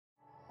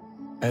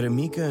At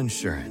Amica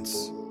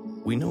Insurance,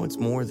 we know it's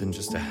more than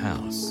just a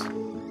house.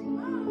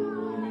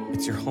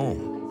 It's your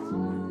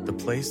home, the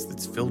place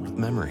that's filled with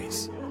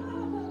memories.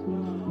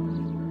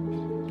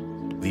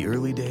 The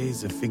early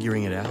days of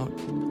figuring it out,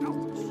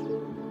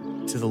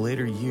 to the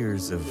later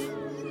years of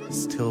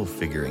still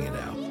figuring it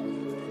out.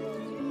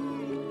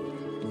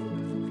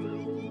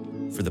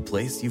 For the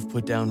place you've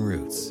put down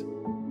roots,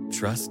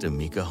 trust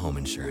Amica Home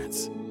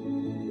Insurance.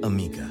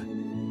 Amica,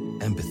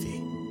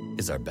 empathy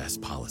is our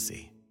best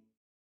policy.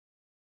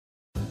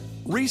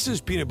 Reese's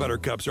peanut butter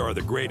cups are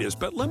the greatest,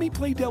 but let me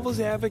play devil's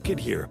advocate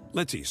here.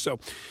 Let's see. So,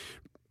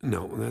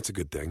 no, that's a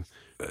good thing.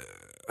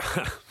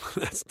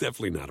 That's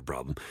definitely not a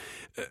problem.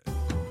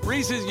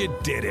 Reese's, you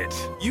did it.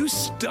 You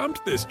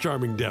stumped this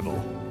charming devil.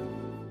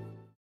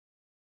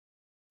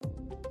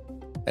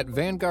 At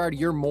Vanguard,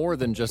 you're more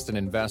than just an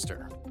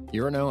investor.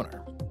 You're an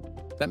owner.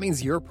 That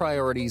means your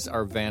priorities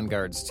are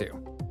Vanguard's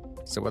too.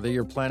 So whether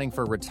you're planning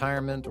for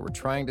retirement or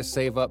trying to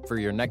save up for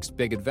your next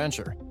big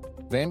adventure,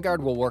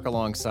 Vanguard will work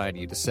alongside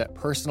you to set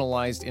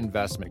personalized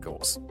investment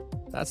goals.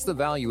 That's the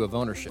value of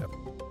ownership.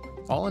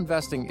 All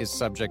investing is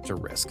subject to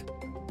risk.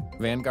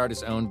 Vanguard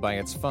is owned by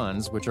its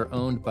funds, which are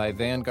owned by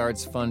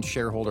Vanguard's fund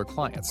shareholder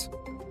clients.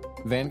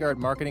 Vanguard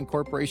Marketing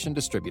Corporation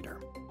Distributor.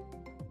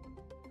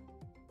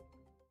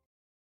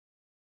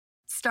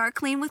 Start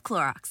clean with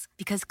Clorox,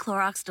 because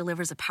Clorox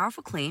delivers a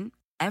powerful clean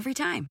every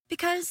time.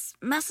 Because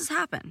messes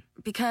happen.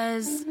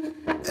 Because...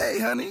 Hey,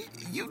 honey,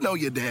 you know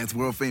your dad's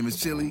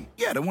world-famous chili.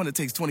 Yeah, the one that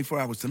takes 24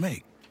 hours to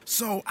make.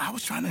 So I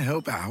was trying to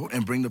help out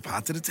and bring the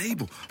pot to the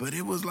table, but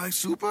it was like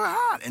super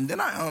hot. And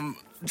then I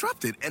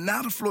dropped it, and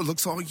now the floor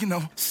looks all,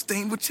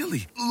 stained with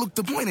chili. Look,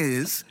 the point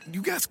is,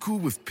 you guys cool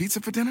with pizza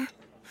for dinner?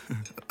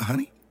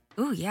 Honey?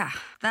 Ooh, yeah,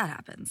 that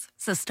happens.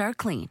 So start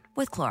clean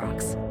with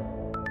Clorox.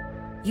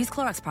 Use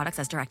Clorox products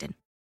as directed.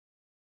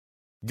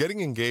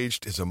 Getting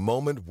engaged is a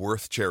moment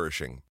worth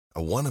cherishing.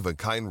 A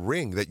one-of-a-kind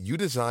ring that you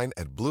design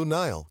at Blue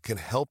Nile can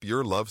help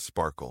your love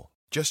sparkle.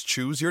 Just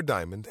choose your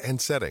diamond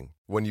and setting.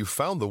 When you've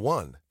found the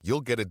one,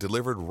 you'll get it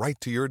delivered right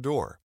to your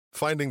door.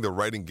 Finding the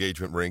right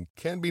engagement ring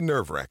can be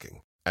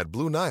nerve-wracking. At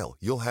Blue Nile,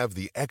 you'll have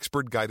the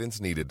expert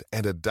guidance needed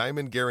and a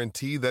diamond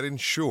guarantee that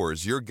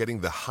ensures you're getting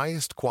the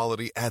highest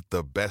quality at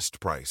the best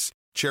price.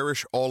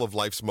 Cherish all of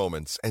life's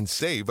moments and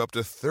save up to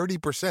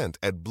 30%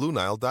 at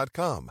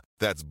BlueNile.com.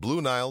 That's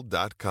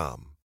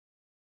BlueNile.com.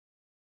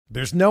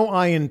 There's no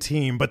I in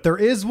team, but there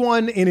is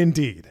one in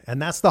Indeed,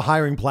 and that's the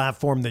hiring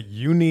platform that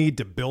you need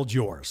to build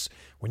yours.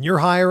 When you're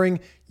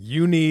hiring,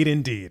 you need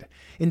Indeed.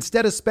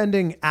 Instead of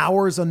spending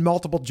hours on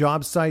multiple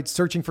job sites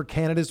searching for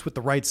candidates with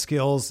the right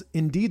skills,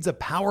 Indeed's a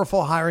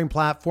powerful hiring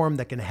platform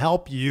that can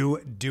help you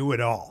do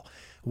it all.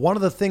 One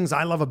of the things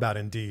I love about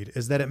Indeed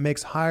is that it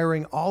makes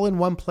hiring all in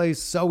one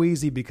place so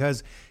easy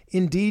because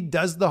Indeed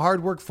does the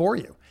hard work for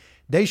you.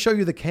 They show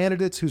you the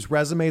candidates whose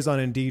resumes on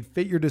Indeed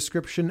fit your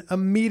description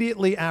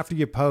immediately after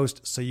you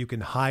post so you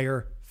can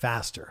hire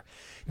faster.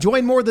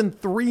 Join more than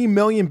 3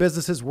 million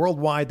businesses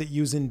worldwide that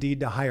use Indeed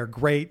to hire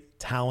great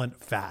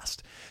talent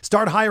fast.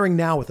 Start hiring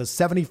now with a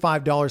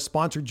 $75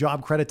 sponsored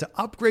job credit to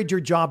upgrade your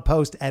job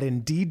post at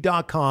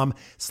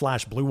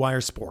Indeed.com/Blue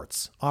Wire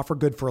Sports. Offer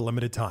good for a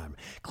limited time.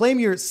 Claim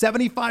your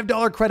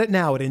 $75 credit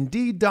now at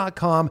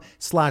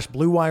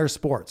Indeed.com/Blue Wire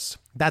Sports.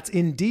 That's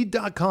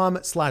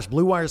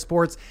Indeed.com/Blue Wire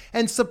Sports,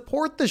 and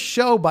support the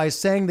show by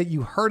saying that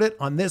you heard it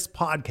on this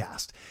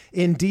podcast.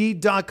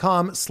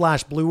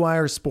 Indeed.com/Blue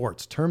Wire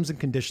Sports. Terms and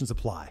conditions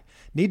apply.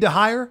 Need to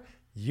hire?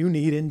 You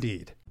need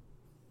Indeed.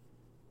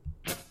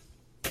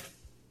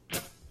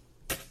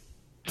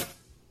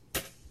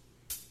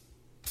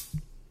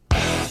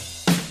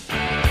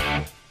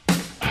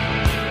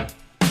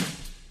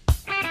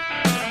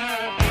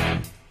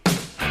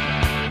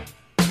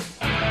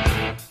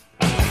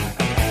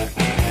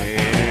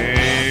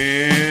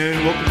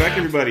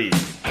 Everybody,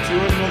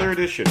 to another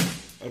edition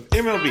of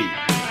MLB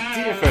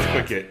DFS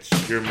Quick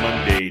Hits, your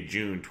Monday,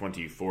 June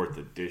 24th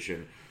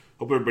edition.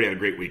 Hope everybody had a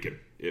great weekend.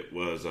 It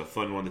was a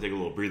fun one to take a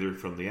little breather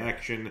from the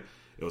action.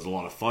 It was a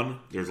lot of fun.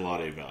 There's a lot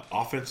of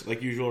offense,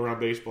 like usual, around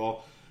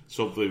baseball.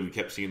 So hopefully we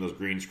kept seeing those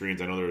green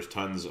screens. I know there's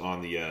tons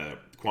on the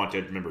Quant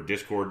Edge member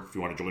Discord. If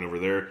you want to join over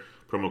there,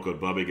 promo code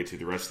Bubba gets you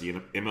the rest of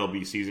the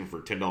MLB season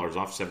for $10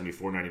 off,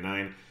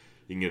 $74.99.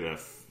 You can get a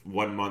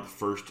 1 month,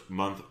 first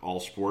month, all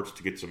sports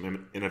to get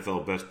some NFL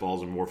best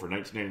balls and more for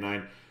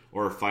 $19.99,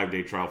 or a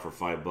 5-day trial for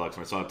 $5.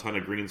 And I saw a ton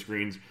of green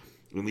screens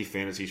in the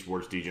fantasy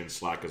sports DJ and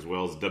Slack as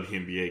well as the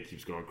WNBA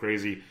keeps going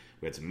crazy.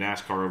 We had some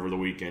NASCAR over the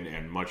weekend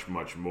and much,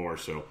 much more.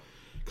 So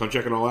come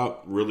check it all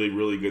out. Really,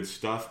 really good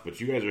stuff. But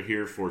you guys are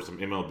here for some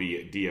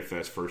MLB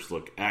DFS first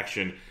look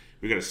action.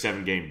 We got a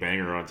 7-game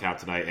banger on tap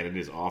tonight, and it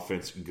is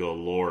offense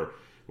galore.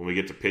 When we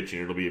get to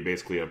pitching, it'll be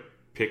basically a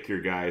pick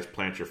your guys,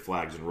 plant your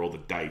flags, and roll the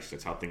dice.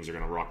 That's how things are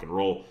going to rock and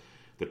roll.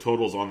 The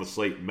totals on the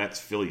slate: Mets,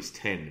 Phillies,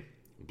 10.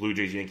 Blue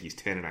Jays, Yankees,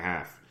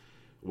 10.5.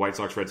 White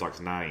Sox, Red Sox,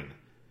 9.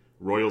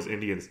 Royals,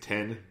 Indians,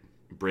 10.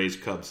 Braves,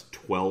 Cubs,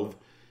 12.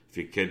 If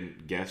you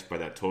couldn't guess by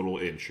that total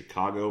in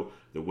Chicago,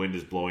 the wind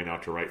is blowing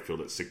out to right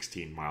field at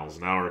 16 miles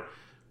an hour.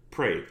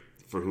 Pray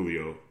for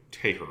Julio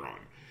Teheran.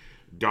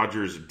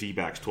 Dodgers,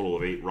 D-backs, total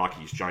of 8.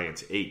 Rockies,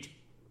 Giants, 8.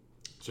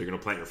 So you're going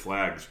to plant your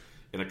flags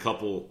in a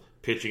couple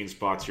pitching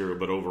spots here,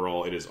 but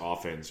overall it is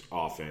offense,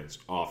 offense,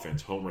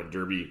 offense. Home run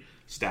derby,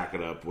 stack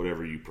it up,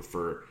 whatever you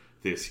prefer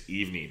this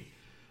evening.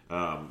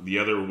 The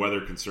other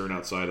weather concern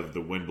outside of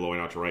the wind blowing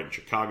out to right in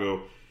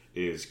Chicago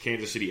is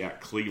Kansas City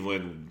at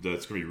Cleveland.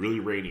 It's going to be really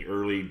rainy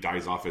early,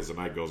 dies off as the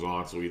night goes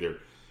on. So either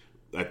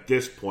at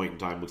this point in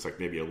time looks like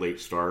maybe a late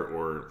start,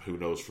 or who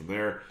knows from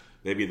there.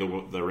 Maybe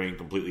the rain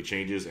completely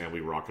changes and we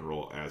rock and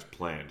roll as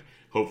planned.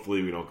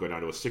 Hopefully we don't go down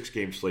to a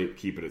 6-game slate,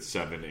 keep it at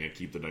 7, and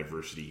keep the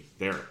diversity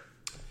there.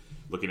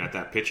 Looking at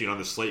that pitching on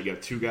the slate, you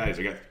got 3 guys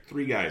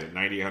at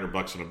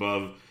 $9,800 and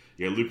above.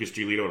 You got Lucas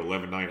Giolito at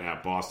 11.9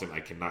 at Boston. I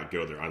cannot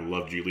go there. I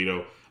love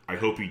Giolito. I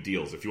hope he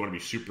deals. If you want to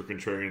be super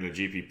contrarian in the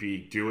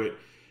GPP, do it.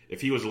 If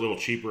he was a little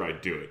cheaper,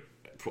 I'd do it.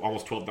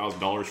 Almost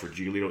 $12,000 for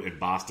Giolito in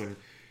Boston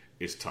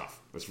is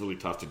tough. It's really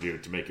tough to do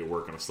to make it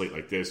work on a slate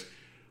like this,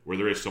 where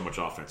there is so much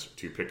offense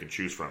to pick and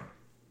choose from.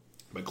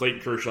 But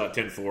Clayton Kershaw at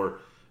 10-4,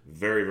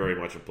 very, very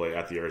much in play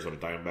at the Arizona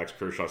Diamondbacks.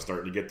 Kershaw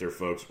starting to get there,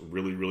 folks.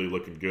 Really, really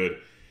looking good.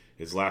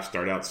 His last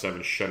start out,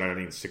 7 shutout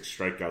innings, 6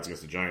 strikeouts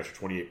against the Giants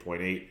for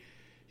 28.8.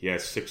 He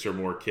has 6 or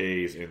more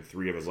Ks in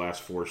 3 of his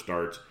last 4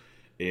 starts.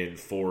 In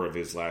 4 of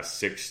his last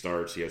 6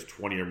 starts, he has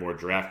 20 or more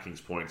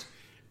DraftKings points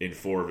in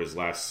 4 of his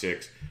last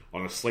 6.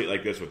 On a slate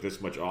like this with this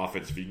much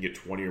offense, if you can get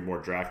 20 or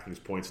more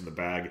DraftKings points in the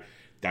bag,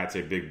 that's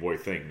a big boy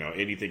thing. Now,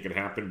 anything can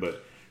happen,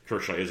 but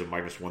Kershaw is a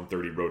minus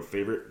 130 road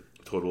favorite.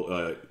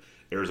 Total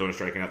Arizona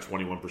striking out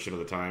 21% of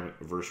the time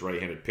versus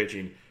right-handed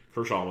pitching.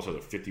 Kershaw almost has a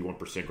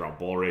 51% ground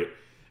ball rate.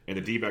 And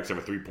the D-backs have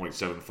a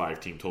 3.75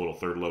 team total,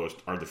 third lowest,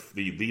 are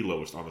the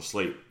lowest on the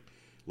slate.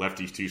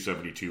 Lefties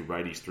 272,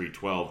 righties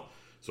 312.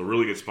 So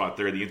really good spot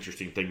there. The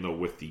interesting thing, though,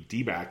 with the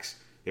D-backs,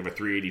 they have a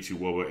 382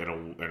 WOBA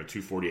and a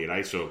 248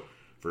 ISO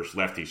versus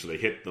lefties. So they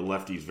hit the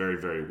lefties very,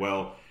 very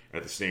well.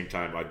 At the same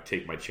time, I'd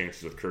take my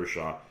chances with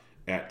Kershaw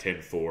at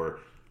 10-4.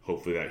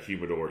 Hopefully that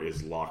humidor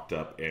is locked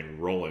up and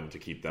rolling to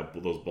keep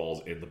those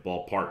balls in the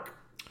ballpark.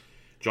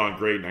 John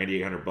Gray,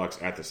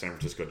 $9,800 at the San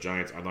Francisco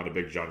Giants. I'm not a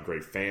big John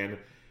Gray fan,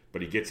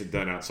 but he gets it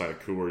done outside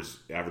of Coors,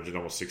 averaging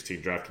almost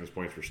 16 DraftKings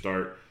points per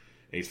start.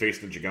 And he's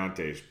facing the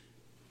Gigantes,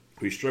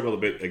 who struggled a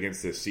bit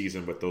against this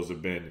season, but those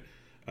have been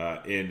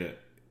in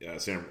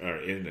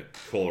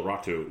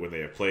Colorado when they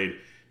have played.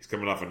 He's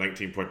coming off a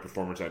 19-point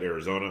performance at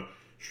Arizona,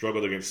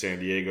 struggled against San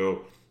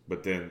Diego,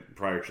 but then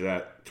prior to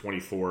that,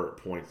 24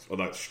 points. Oh,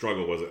 that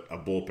struggle was a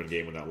bullpen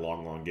game in that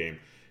long game.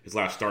 His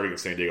last start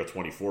against San Diego,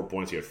 24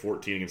 points. He had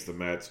 14 against the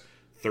Mets,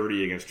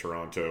 30 against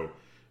Toronto,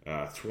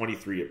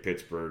 23 at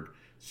Pittsburgh,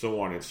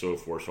 so on and so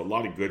forth. So a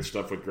lot of good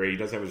stuff with Gray. He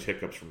does have his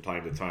hiccups from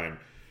time to time,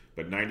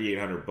 but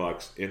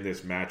 $9,800 in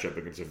this matchup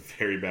against a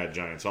very bad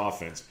Giants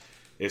offense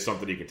is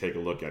something you can take a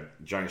look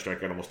at. Giants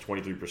strike out almost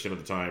 23% of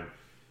the time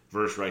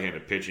versus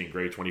right-handed pitching.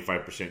 Gray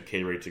 25%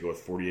 K rate to go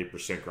with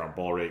 48% ground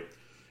ball rate.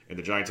 And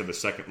the Giants have the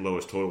second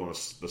lowest total on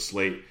the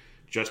slate,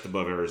 just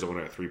above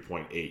Arizona at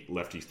 3.8.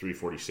 Lefties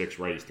 346,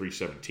 righties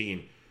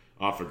 317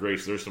 off of Gray.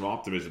 So there's some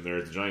optimism there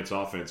as the Giants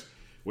offense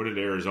went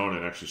into Arizona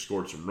and actually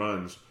scored some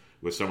runs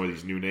with some of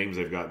these new names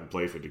they've got in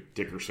place with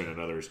Dickerson and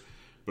others.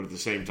 But at the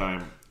same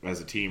time, as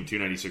a team,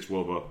 296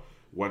 WOBA,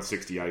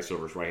 160 ISO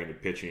versus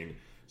right-handed pitching.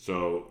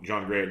 So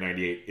John Gray at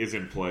 98 is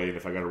in play. And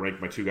if I got to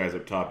rank my 2 guys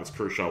up top, it's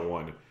Kershaw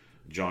 1,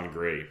 John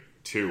Gray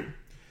 2.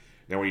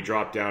 Now, when you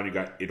drop down, you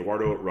got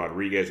Eduardo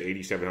Rodriguez,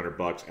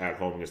 $8,700 at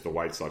home against the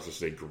White Sox. This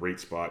is a great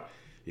spot.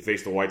 He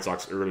faced the White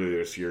Sox earlier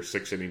this year,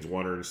 6 innings,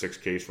 106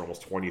 Ks for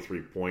almost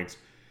 23 points.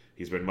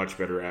 He's been much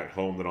better at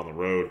home than on the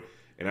road.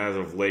 And as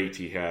of late,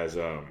 he has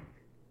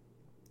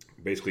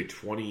basically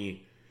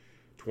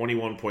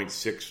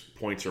 21.6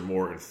 points or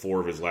more in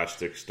 4 of his last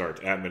 6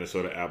 starts at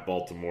Minnesota, at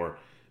Baltimore,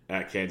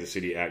 at Kansas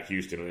City, at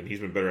Houston. And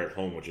he's been better at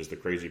home, which is the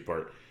crazy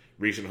part.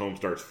 Recent home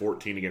starts,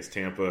 14 against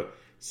Tampa,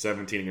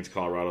 17 against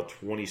Colorado,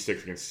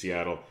 26 against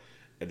Seattle,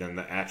 and then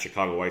the at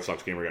Chicago White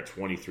Sox game where he got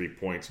 23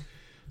 points.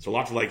 So a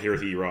lot to like here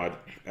with Erod.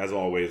 As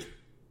always,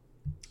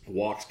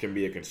 walks can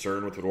be a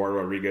concern with Eduardo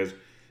Rodriguez.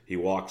 He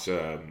walks,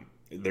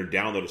 they're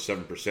down though to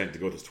 7% to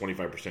go with his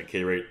 25%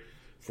 K rate,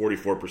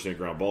 44%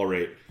 ground ball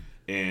rate,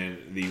 and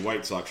the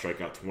White Sox strike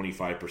out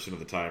 25% of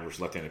the time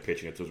versus left-handed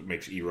pitching. That's what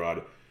makes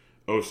Erod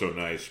oh so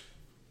nice.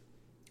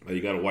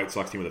 You got a White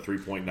Sox team with a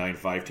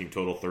 3.95 team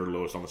total, third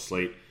lowest on the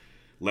slate.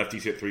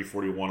 Lefties hit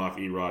 341 off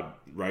Erod,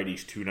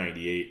 righties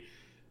 298,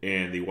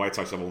 and the White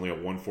Sox have only a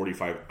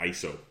 145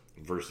 ISO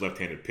versus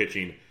left-handed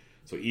pitching.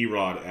 So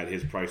Erod at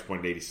his price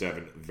point at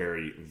 87,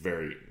 very,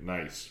 very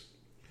nice.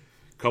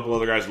 A couple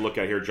other guys to look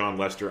at here. John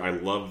Lester, I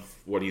love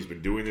what he's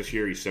been doing this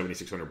year. He's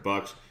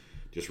 $7,600.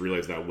 Just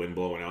realized that wind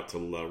blowing out to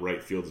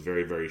right field is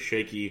very, very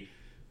shaky.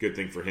 Good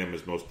thing for him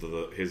is most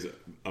of his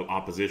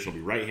opposition will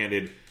be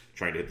right-handed,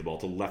 trying to hit the ball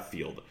to left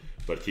field.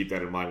 But keep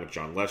that in mind with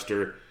John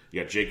Lester.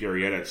 You got Jake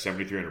Arrieta at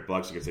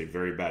 $7,300 against a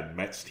very bad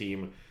Mets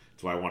team.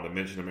 That's why I wanted to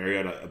mention him.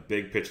 Arrieta, a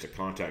big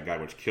pitch-to-contact guy,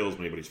 which kills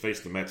me, but he's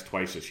faced the Mets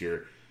twice this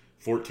year.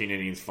 14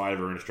 innings,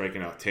 5 earned,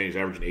 striking out 10. He's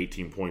averaging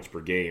 18 points per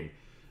game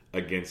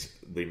against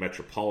the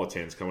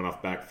Metropolitans, coming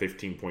off back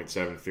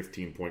 15.7,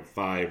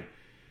 15.5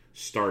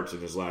 starts in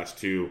his last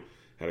two.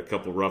 Had a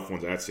couple rough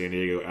ones at San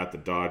Diego, at the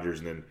Dodgers,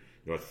 and then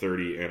a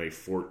 30 and a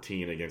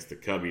 14 against the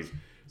Cubbies.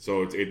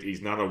 So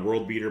he's not a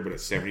world beater, but at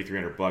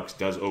 $7,300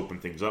 does open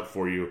things up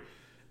for you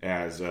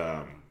as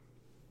and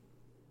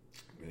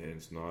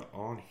it's not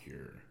on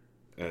here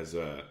as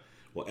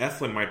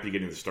Eflin might be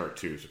getting the start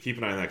too. So keep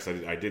an eye on that,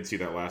 because I did see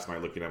that last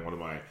night looking at one of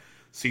my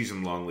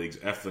season-long leagues.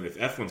 Eflin, if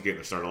Eflin's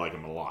getting a start, I like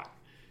him a lot.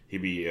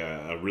 He'd be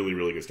a really,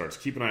 really good start. So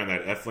keep an eye on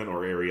that. Eflin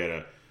or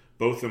Arrieta,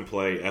 both in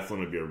play. Eflin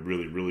would be a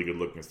really, really good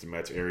look against the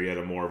Mets.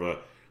 Arrieta, more of a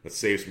let's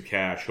save some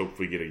cash,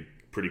 hopefully get a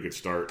pretty good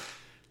start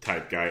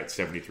type guy at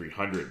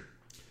 $7,300.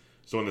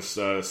 So in this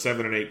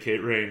 7 and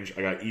 8K range,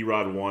 I got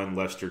Erod 1,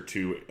 Lester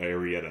 2,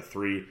 Arrieta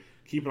 3.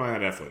 Keep an eye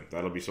on Eflin.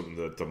 That'll be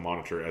something to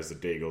monitor as the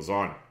day goes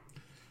on.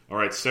 All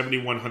right,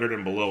 7,100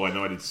 and below. I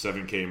know I did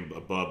 7K and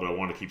above, but I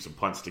want to keep some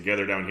punts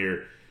together down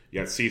here.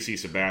 You got CC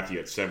Sabathia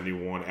at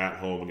 71 at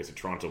home against the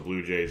Toronto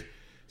Blue Jays.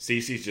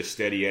 CC's just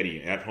steady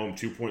Eddie. At home,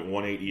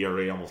 2.18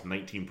 ERA, almost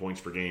 19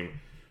 points per game.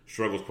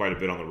 Struggles quite a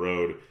bit on the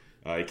road.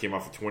 He came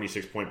off a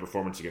 26-point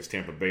performance against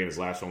Tampa Bay in his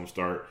last home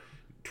start.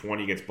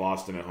 20 against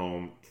Boston at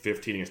home.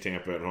 15 against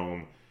Tampa at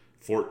home.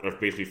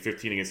 Basically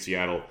 15 against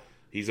Seattle.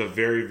 He's a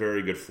very,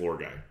 very good floor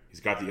guy. He's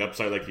got the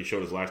upside like he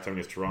showed his last time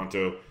against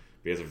Toronto. But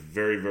he has a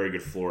very, very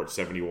good floor at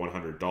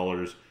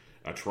 $7,100.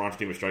 Toronto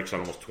team strikes out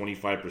almost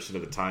 25%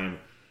 of the time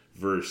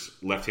versus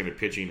left-handed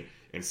pitching.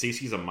 And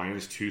CC's a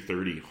minus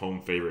 230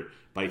 home favorite.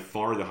 By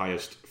far the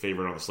highest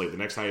favorite on the slate. The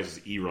next highest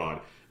is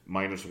Erod,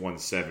 minus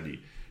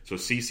 170. So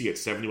CC at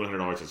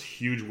 $7,100 has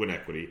huge win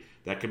equity.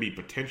 That could be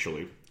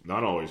potentially,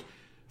 not always,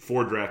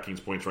 4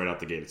 DraftKings points right out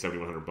the gate at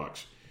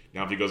 $7,100.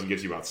 Now if he goes and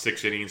gives you about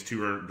 6 innings,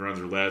 2 runs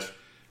or less,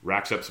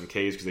 racks up some Ks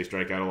because they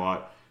strike out a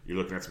lot, you're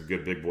looking at some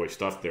good big boy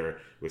stuff there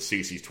with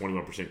CC's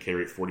 21% K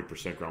rate,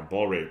 40% ground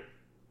ball rate.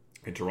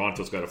 And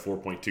Toronto's got a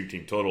 4.2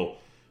 team total,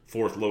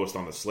 4th lowest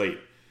on the slate.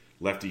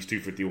 Lefties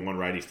 251,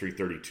 righties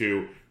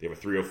 332. They have a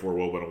 304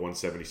 WOBA and a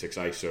 176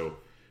 ISO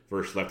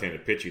versus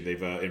left-handed pitching.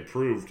 They've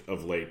improved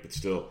of late, but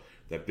still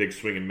that big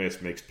swing and miss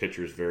makes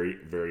pitchers very,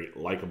 very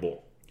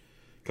likable.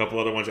 A couple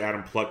other ones,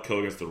 Adam Plutko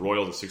against the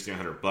Royals at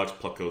 $6,900.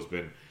 Plutko's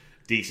been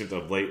decent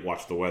of late.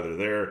 Watch the weather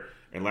there.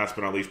 And last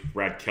but not least,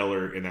 Brad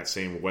Keller in that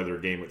same weather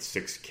game at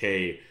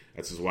 6K.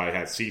 That's why I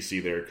had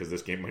CC there, because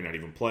this game might not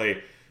even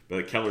play.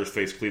 But Keller's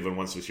faced Cleveland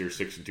once this year,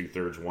 6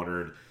 2/3, 1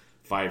 earned,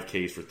 5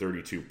 Ks for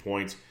 32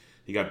 points.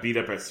 He got beat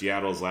up at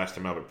Seattle's last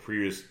time out, but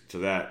previous to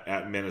that,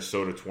 at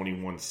Minnesota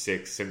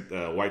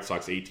 21-6, White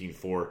Sox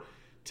 18-4,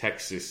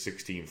 Texas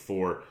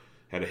 16-4.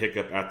 Had a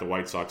hiccup at the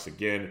White Sox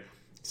again,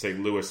 St.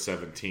 Louis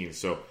 17.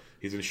 So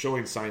he's been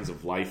showing signs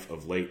of life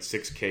of late.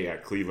 6K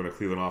at Cleveland, a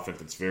Cleveland offense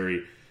that's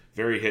very,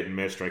 very hit and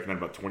miss, striking out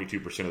about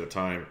 22% of the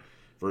time.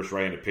 Versus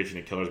right-handed pitching,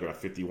 and Keller's got a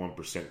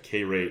 51%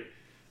 K rate.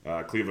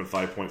 Cleveland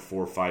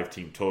 5.45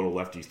 team total,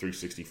 lefties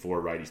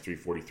 364, righties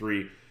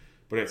 343.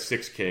 But at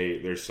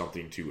 6K, there's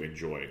something to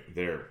enjoy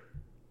there.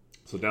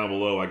 So down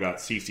below, I got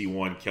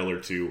CC1, Keller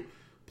 2,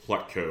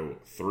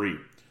 Plutko 3.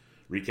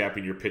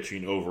 Recapping your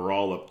pitching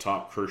overall, up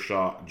top,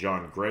 Kershaw,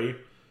 John Gray.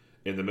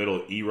 In the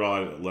middle,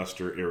 Erod,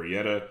 Lester,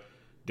 Arrieta.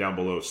 Down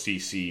below,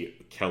 CC,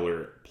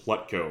 Keller,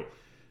 Plutko.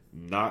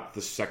 Not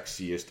the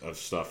sexiest of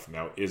stuff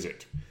now, is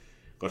it?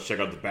 Let's check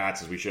out the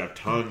bats, as we should have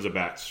tons of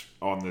bats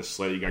on this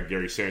slate. You got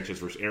Gary Sanchez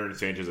versus Aaron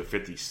Sanchez at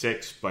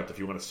 56, but if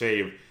you want to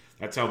save,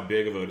 that's how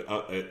big of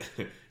a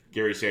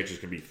Gary Sanchez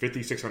can be.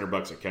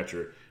 $5,600 a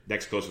catcher.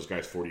 Next closest guy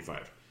is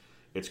 45.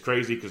 It's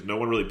crazy because no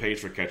one really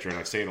pays for catcher, and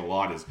I say it a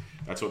lot, is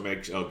that's what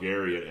makes El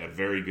Gary a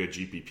very good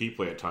GPP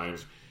play at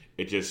times.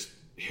 It just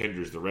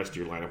hinders the rest of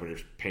your lineup when you're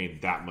paying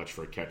that much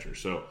for a catcher.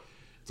 So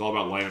it's all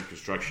about lineup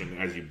construction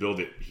as you build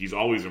it. He's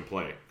always in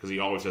play because he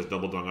always has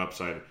double dunk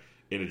upside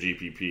in a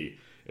GPP.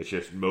 It's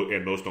just,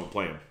 and most don't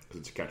play him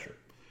because it's a catcher.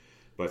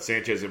 But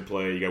Sanchez in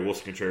play. You got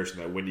Wilson Contreras in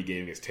that windy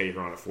game against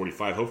Teheran at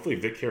 45. Hopefully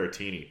Vic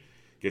Caratini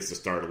gets the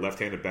start, a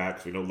left-handed bat,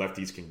 because we know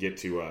lefties can get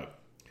to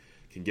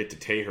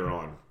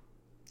Teheran.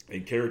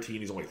 And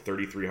Caratini's only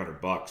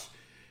 $3,300,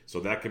 so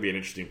that could be an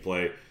interesting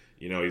play.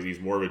 You know, he's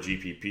more of a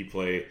GPP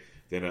play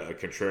than a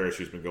Contreras,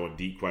 who's been going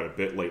deep quite a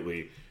bit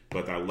lately.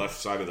 But that left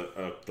side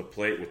of the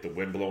plate with the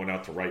wind blowing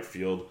out to right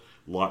field,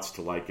 lots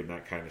to like in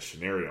that kind of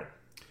scenario.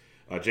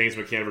 James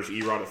McCann versus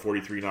Erod at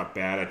 43, not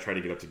bad. I'd try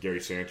to get up to Gary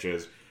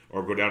Sanchez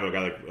or go down to a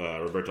guy like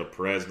Roberto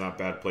Perez, not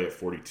bad play at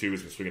 42.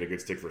 He's been swinging a good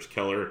stick versus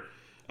Keller.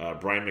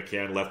 Brian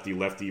McCann,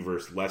 lefty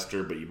versus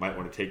Lester, but you might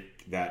want to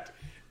take that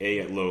A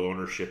at low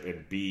ownership,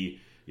 and B,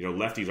 you know,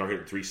 lefties are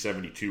hitting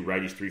 372,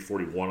 righties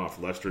 341 off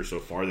Lester so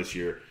far this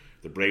year.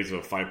 The Braves have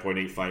a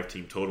 5.85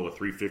 team total, a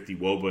 350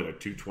 WOBA, and a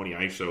 220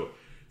 ISO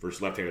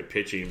versus left-handed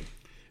pitching.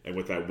 And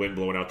with that wind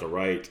blowing out to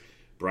right,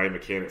 Brian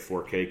McCann at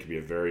 4K could be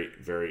a very,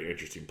 very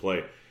interesting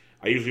play.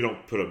 I usually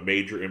don't put a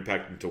major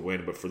impact into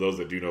wind, but for those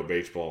that do know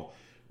baseball,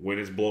 when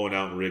it's blowing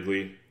out in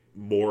Wrigley,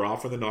 more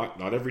often than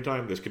not every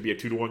time, this could be a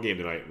 2-1 game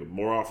tonight, but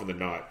more often than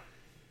not,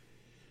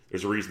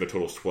 there's a reason the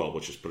total's 12,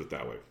 let's just put it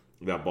that way.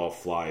 That ball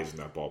flies in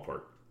that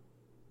ballpark.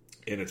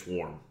 And it's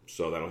warm,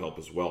 so that'll help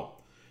as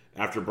well.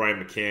 After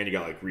Brian McCann, you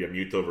got like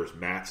Realmuto versus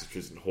Matz, which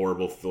isn't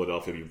horrible.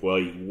 Philadelphia will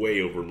be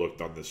way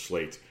overlooked on this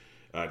slate.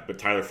 But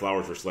Tyler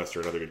Flowers versus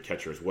Lester, another good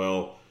catcher as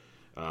well.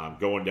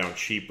 Going down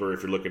cheaper,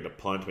 if you're looking to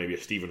punt, maybe a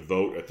Stephen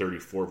Vogt at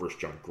 34 versus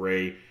John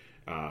Gray.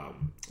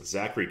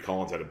 Zachary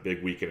Collins had a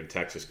big weekend in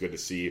Texas. Good to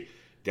see.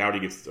 Dowdy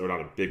gets, or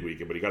not a big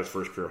weekend, but he got his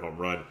first career home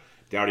run.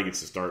 Dowdy gets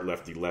to start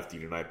lefty-lefty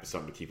tonight, but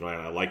something to keep an eye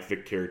on. I like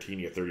Vic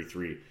Caratini at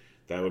 33.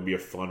 That would be a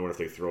fun one if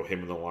they throw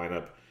him in the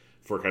lineup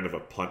for kind of a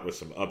punt with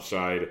some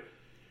upside.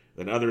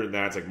 Then other than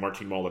that, it's like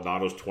Martin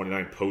Maldonado's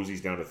 29.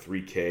 Posey's down to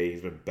 3K.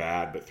 He's been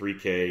bad, but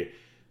 3K,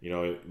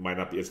 it might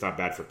not be. It's not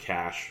bad for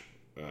cash.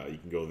 You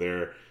can go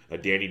there.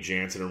 Danny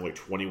Jansen only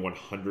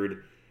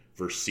 2,100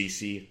 versus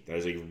CC. That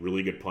is a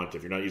really good punt.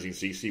 If you're not using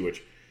CC,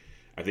 which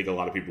I think a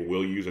lot of people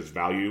will use as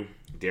value,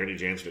 Danny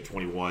Jansen at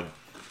 21.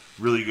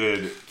 Really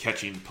good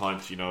catching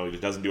punt. He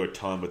doesn't do a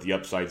ton, but the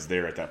upside's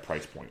there at that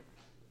price point.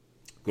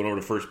 Going over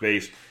to first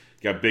base,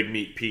 you got Big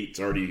Meat Pete. He's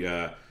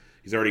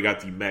already got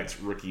the Mets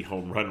rookie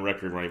home run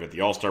record running at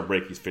the All-Star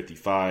break. He's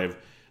 55.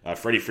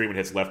 Freddie Freeman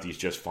hits lefties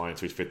just fine,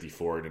 so he's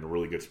 54 and in a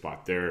really good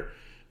spot there.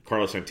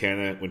 Carlos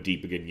Santana went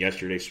deep again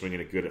yesterday, swinging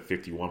it good at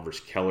 51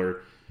 versus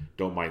Keller.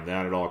 Don't mind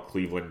that at all.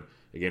 Cleveland,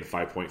 again,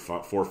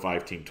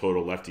 5.45 team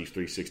total. Lefties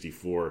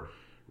 364,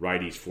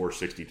 righties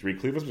 463.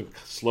 Cleveland's been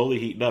slowly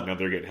heating up. Now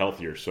they're getting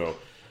healthier.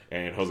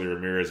 And Jose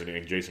Ramirez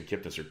and Jason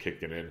Kipnis are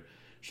kicking in.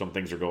 Some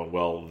things are going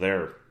well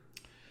there.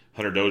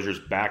 Hunter Dozier's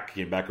back.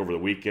 Came back over the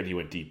weekend. He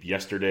went deep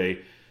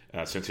yesterday.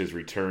 Since his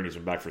return, he's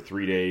been back for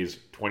 3 days,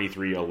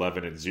 23,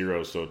 11, and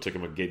 0. So it took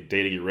him a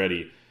day to get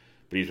ready.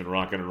 But he's been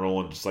rocking and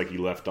rolling just like he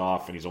left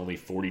off, and he's only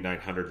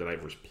 4,900 tonight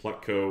versus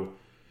Plutko.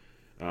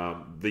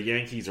 The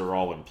Yankees are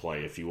all in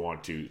play if you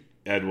want to.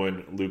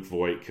 Edwin, Luke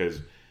Voigt,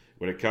 because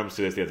when it comes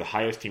to this, they have the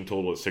highest team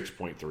total at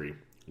 6.3.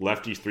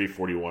 Lefties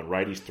 341,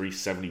 righties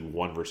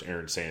 371 versus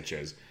Aaron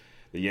Sanchez.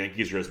 The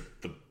Yankees are just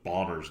the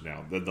bombers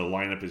now. The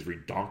lineup is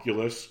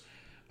redonkulous.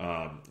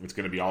 It's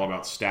going to be all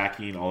about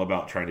stacking, all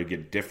about trying to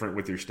get different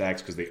with your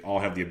stacks because they all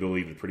have the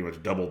ability to pretty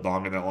much double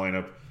dong in that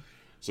lineup.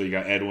 So you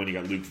got Edwin, you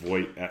got Luke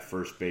Voigt at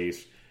first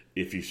base.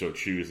 If you so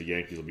choose, the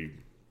Yankees will be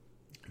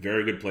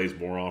very good plays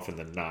more often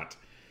than not.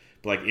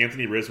 But like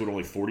Anthony Rizzo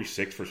only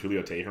 46 for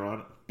Julio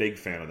Teheran. Big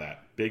fan of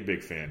that.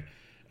 Big fan.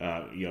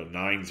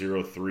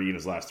 9-0-3 in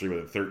his last 3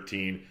 within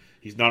 13.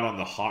 He's not on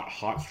the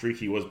hot streak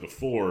he was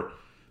before,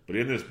 but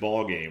in this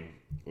ball game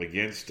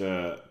against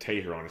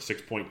Teheran, a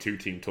 6.2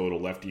 team total,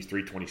 lefties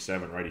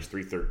 327, righties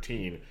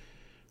 313.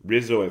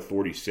 Rizzo at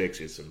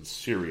 46 is some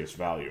serious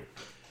value.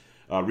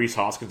 Rhys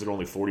Hoskins at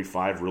only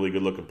 45, really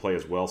good looking play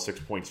as well. 6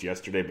 points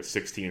yesterday, but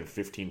 16 and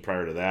 15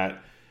 prior to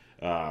that.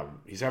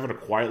 He's having a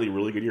quietly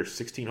really good year.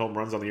 16 home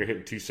runs on the year,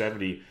 hitting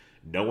 270.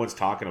 No one's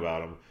talking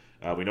about him.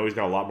 We know he's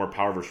got a lot more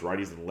power versus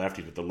righties than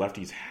lefties, but the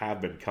lefties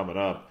have been coming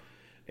up.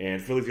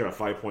 And Philly's got a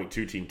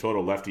 5.2 team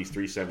total. Lefties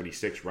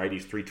 376,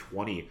 righties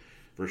 320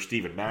 versus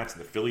Steven Matz.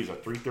 And the Phillies a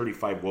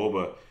 335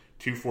 WOBA,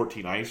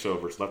 214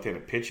 ISO versus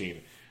left-handed pitching.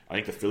 I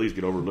think the Phillies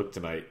get overlooked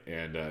tonight,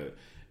 and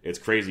it's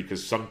crazy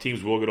because some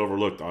teams will get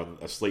overlooked on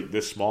a slate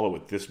this small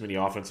with this many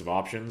offensive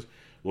options.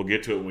 We'll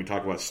get to it when we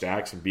talk about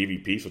stacks and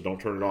BVP, so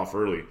don't turn it off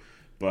early.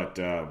 But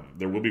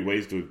there will be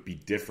ways to be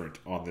different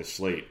on this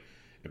slate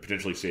and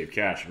potentially save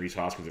cash. And Rhys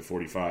Hoskins at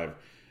 45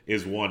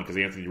 is one because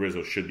Anthony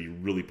Rizzo should be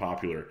really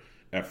popular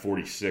at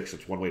 46.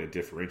 It's one way to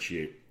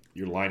differentiate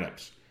your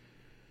lineups.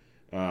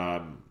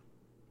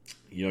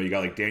 You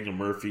got like Daniel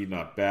Murphy,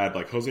 not bad.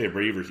 Like Jose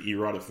Abreu versus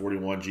Erod at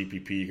 41,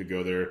 GPP, you could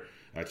go there.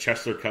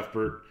 Chesler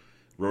Cuthbert,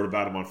 wrote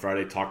about him on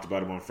Friday, talked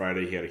about him on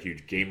Friday. He had a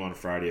huge game on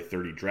Friday at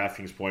 30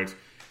 DraftKings points.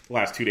 The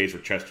last 2 days were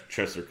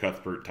Chesler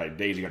Cuthbert type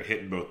days. He got a hit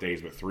in both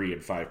days, but 3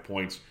 and 5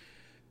 points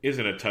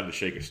isn't a ton to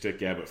shake a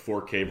stick at. But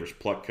 4K versus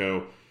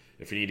Plutko.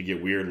 If you need to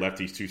get weird,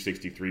 lefties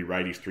 263,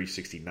 righties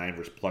 369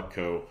 versus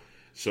Plutko.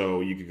 So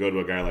you could go to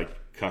a guy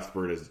like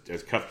Cuthbert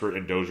as Cuthbert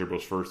and Dozier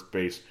both first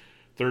base,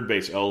 third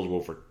base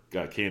eligible for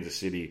Kansas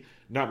City.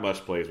 Not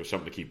must plays, but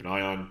something to keep an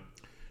eye on.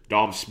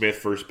 Dom Smith,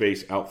 first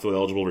base, outfield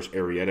eligible versus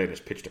Arrieta, and has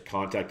pitched to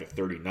contact at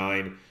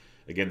 39.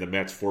 Again, the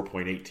Mets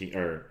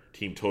 4.8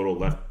 team total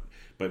left,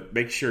 but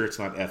make sure it's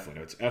not Eflin.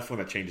 If it's Eflin,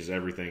 that changes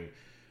everything.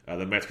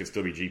 The Mets can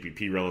still be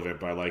GPP relevant,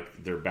 but I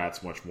like their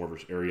bats much more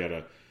versus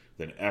Arrieta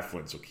than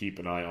Eflin, so keep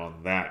an eye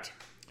on that.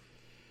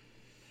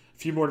 A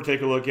few more to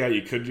take a look at.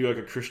 You could do like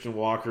a Christian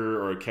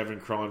Walker or a Kevin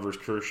Cron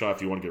versus Kershaw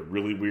if you want to get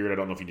really weird. I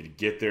don't know if you need to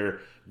get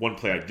there. One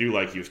play I do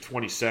like, he was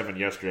 27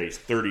 yesterday. He's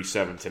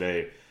 37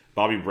 today.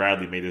 Bobby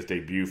Bradley made his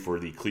debut for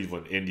the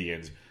Cleveland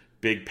Indians.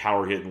 Big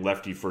power hitting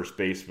lefty first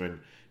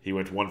baseman. He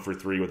went 1 for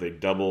 3 with a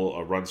double,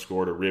 a run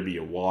scored, a ribby,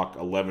 a walk,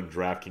 11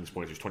 DraftKings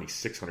points. He was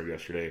 2,600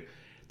 yesterday.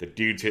 The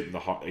dude's hitting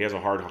he has a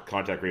hard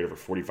contact rate over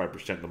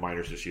 45% in the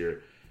minors this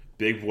year.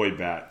 Big boy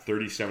bat,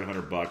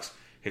 $3,700.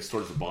 Hits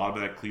towards the bottom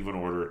of that Cleveland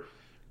order.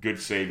 Good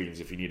savings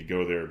if you need to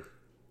go there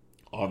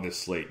on this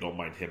slate. Don't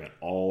mind him at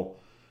all.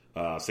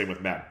 Same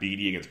with Matt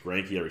Beattie against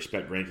Greinke. I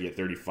respect Greinke at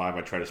 35.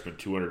 I try to spend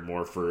 200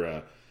 more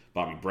for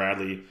Bobby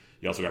Bradley.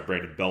 You also got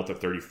Brandon Belt at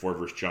 34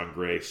 versus John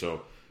Gray.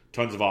 So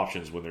tons of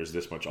options when there's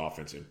this much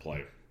offense in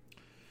play.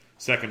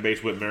 Second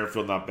base, Whit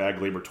Merrifield, not bad.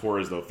 Gleyber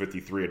Torres, though,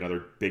 53,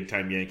 another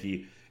big-time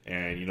Yankee.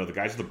 And, the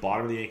guys at the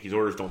bottom of the Yankees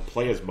orders don't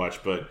play as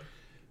much, but,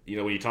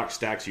 when you talk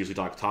stacks, you usually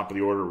talk top of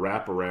the order,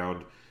 wrap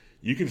around.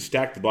 You can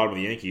stack the bottom of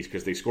the Yankees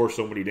because they score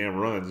so many damn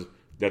runs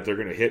that they're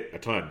going to hit a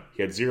ton.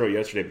 He had 0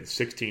 yesterday, but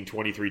 16,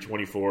 23,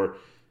 24, a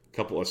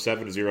couple of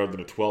 7-0,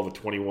 then a 12, a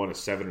 21, a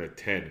 7, and a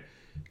 10.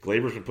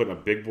 Gleyber's been putting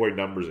up big boy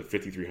numbers at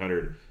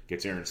 5,300,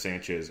 gets Aaron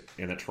Sanchez,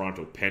 and that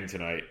Toronto pen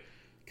tonight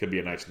could be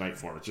a nice night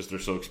for him. It's just they're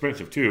so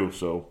expensive too,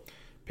 so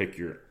pick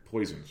your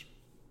poisons.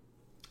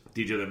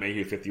 DJ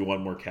LeMahieu,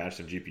 51, more cash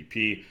than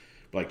GPP.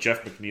 But like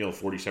Jeff McNeil,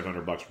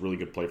 $4,700, really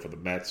good play for the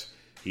Mets.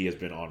 He has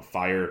been on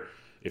fire.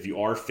 If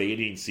you are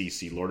fading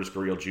CC, Lourdes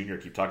Gurriel Jr.,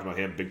 keep talking about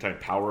him, big-time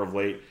power of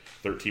late.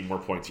 13 more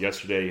points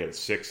yesterday. He had a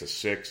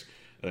 6,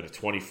 and then a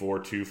 24,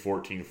 2,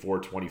 14, 4,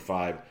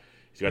 25.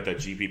 He's got that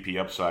GPP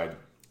upside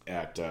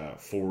at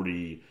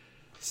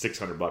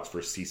 $4,600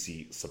 for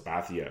CC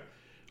Sabathia.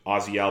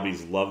 Ozzie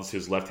Albies loves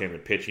his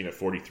left-handed pitching at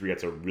 43.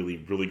 That's a really,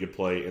 really good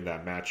play in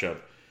that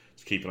matchup.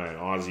 Just keep an eye on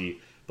Ozzie.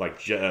 Like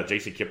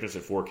Jason Kipnis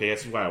at 4K.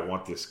 That's why I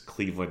want this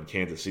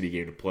Cleveland-Kansas City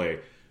game to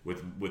play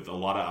with a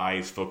lot of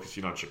eyes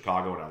focusing on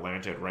Chicago and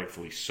Atlanta, and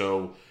rightfully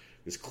so.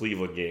 This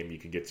Cleveland game, you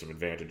can get some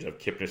advantage of.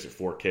 Kipnis at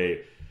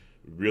 4K,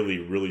 really,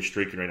 really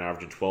streaking right now,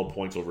 averaging 12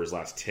 points over his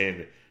last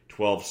 10,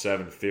 12,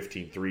 7,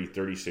 15, 3,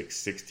 36,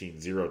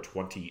 16, 0,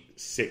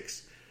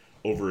 26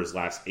 over his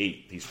last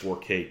 8. He's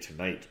 4K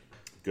tonight.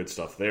 Good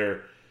stuff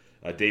there.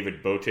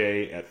 David Bote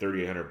at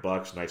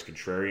 $3,800. Nice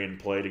contrarian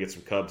play to get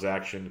some Cubs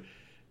action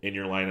in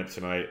your lineup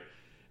tonight.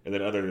 And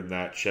then other than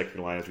that, check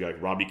your lineups. We got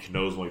like Robbie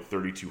Cano's only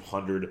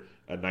 $3,200.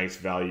 A nice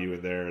value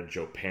in there. And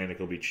Joe Panic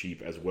will be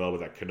cheap as well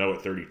with that Cano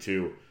at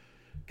 32.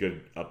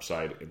 Good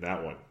upside in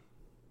that one.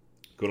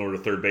 Going over to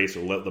third base,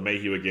 we'll let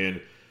LeMahieu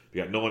again.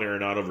 We got Nolan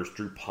Arenado versus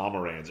Drew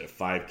Pomeranz at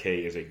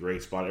 5K is a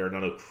great spot.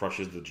 Arenado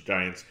crushes the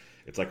Giants.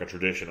 It's like a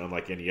tradition,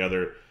 unlike any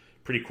other.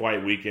 Pretty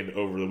quiet weekend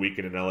over the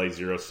weekend in LA,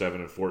 0-7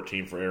 and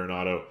 14 for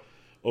Arenado.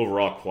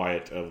 Overall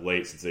quiet of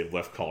late since they've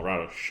left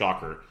Colorado.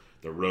 Shocker,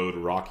 the road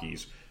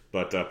Rockies.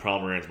 But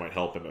Pomeranz might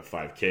help him at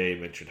 5K.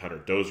 Mentioned Hunter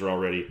Dozier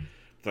already.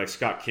 Like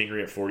Scott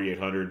Kingery at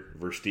 4,800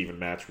 versus Steven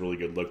Matz. Really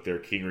good look there.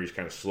 Kingery's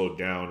kind of slowed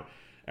down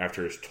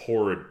after his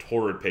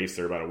torrid pace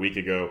there about a week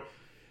ago.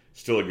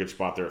 Still a good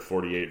spot there at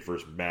 48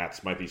 versus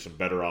Matz. Might be some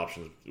better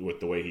options with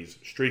the way he's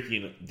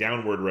streaking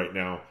downward right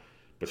now,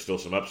 but still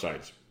some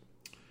upsides.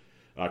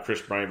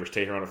 Chris Bryant versus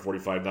Teheran at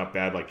 45, not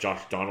bad. Like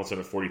Josh Donaldson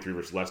at 43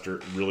 versus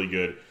Lester, really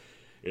good.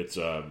 It's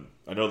I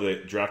know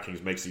that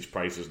DraftKings makes these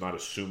prices not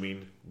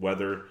assuming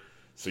weather,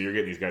 so you're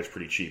getting these guys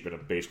pretty cheap in a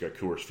basically a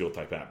Coors Field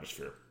type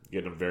atmosphere.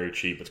 Getting them very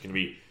cheap. It's going to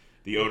be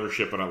the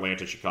ownership in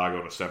Atlanta,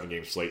 Chicago on a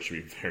 7-game slate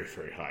should be very,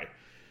 very high.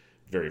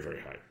 Very, very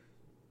high.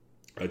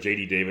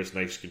 J.D. Davis,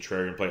 nice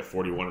contrarian play at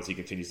 41 as he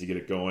continues to get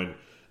it going.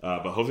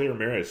 But Jose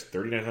Ramirez,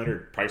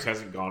 3,900. Price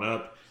hasn't gone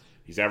up.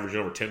 He's averaging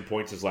over 10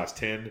 points his last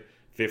 10,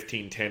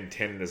 15, 10,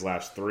 10 in his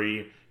last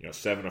 3,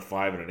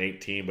 7-5 and an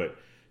 18. But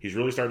he's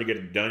really starting to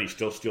get it done. He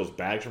still steals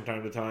bags from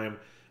time to time.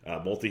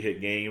 Multi-hit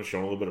games,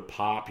 showing a little bit of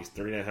pop. He's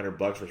 $3,900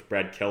 versus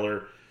Brad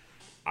Keller.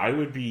 I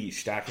would be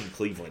stacking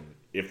Cleveland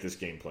if this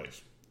game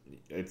plays.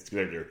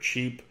 They're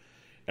cheap.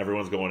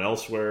 Everyone's going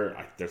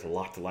elsewhere. There's a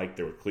lot to like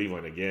there with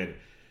Cleveland. Again,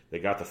 they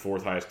got the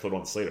 4th highest total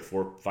on the slate at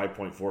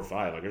 5.45.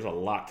 Like, there's a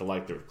lot to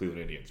like there with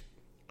Cleveland Indians.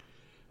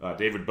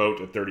 David Boat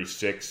at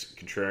 36,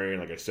 contrarian,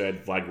 like I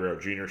said. Vlad Guerrero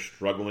Jr.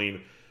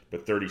 struggling,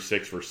 but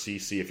 36 for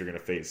CC if you're going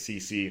to fade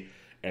CC.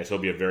 And so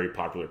he'll be a very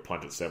popular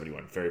punt at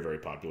 71. Very, very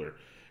popular.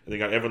 And they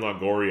got Evan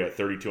Longoria at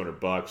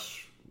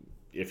 $3,200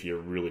 if you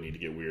really need to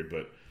get weird,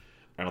 but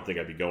I don't think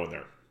I'd be going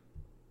there.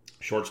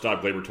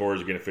 Shortstop, Gleyber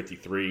Torres again at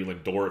 53.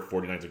 Lindor at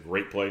 49 is a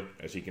great play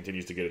as he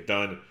continues to get it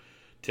done.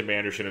 Tim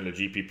Anderson in the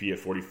GPP at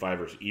 45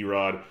 versus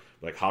Erod.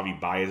 Like Javi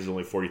Baez is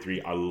only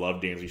 43. I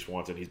love Dansby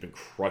Swanson. He's been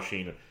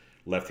crushing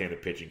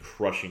left-handed pitching,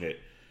 crushing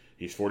it.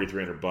 He's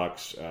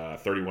 $4,300,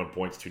 31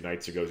 points 2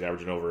 nights ago. He's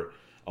averaging over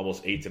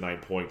almost 8 to 9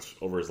 points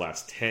over his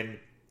last 10.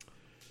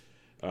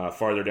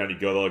 Farther down you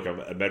go, though,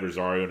 like Ahmed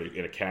Rosario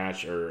in a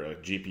cash or a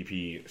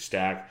GPP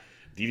stack.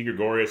 Didi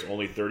Gregorius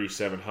only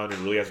 3,700.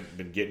 Really hasn't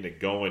been getting it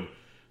going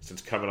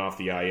since coming off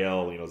the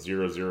IL,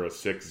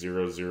 006,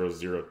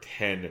 000,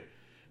 10,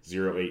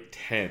 08,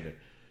 10.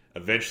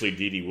 Eventually,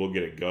 Didi will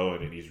get it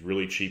going, and he's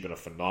really cheap in a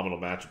phenomenal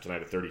matchup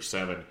tonight at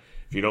 37.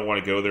 If you don't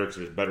want to go there because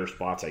there's better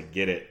spots, I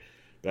get it.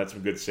 That's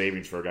some good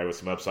savings for a guy with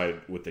some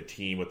upside with the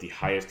team, with the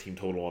highest team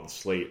total on the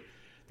slate.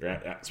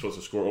 They're supposed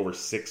to score over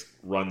 6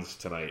 runs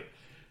tonight.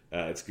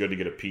 It's good to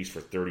get a piece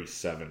for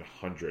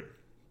 3,700.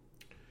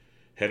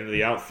 Heading to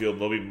the outfield,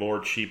 there'll be more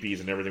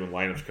cheapies and everything when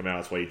lineups come out.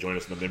 That's why you join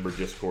us in the member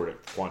Discord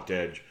at Quant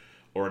Edge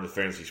or in the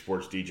Fantasy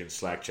Sports DJ and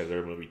Slack chat.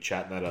 They're going to be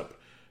chatting that up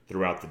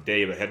throughout the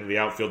day. But heading to the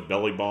outfield,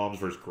 Belly Bombs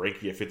versus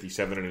Greinke at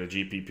 57 in a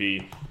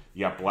GPP. You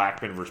got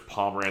Blackman versus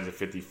Pomeranz at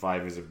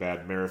 55 is a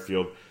bad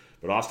Merrifield.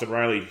 But Austin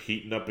Riley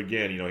heating up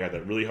again. He had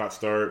that really hot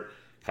start,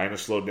 kind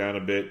of slowed down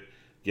a bit,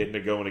 getting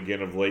it going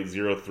again of late,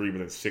 0-3, but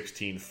then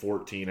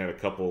 16-14, had a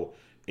couple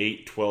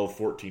 8, 12,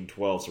 14,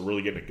 12, so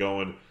really getting it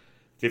going.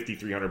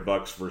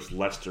 $5,300 versus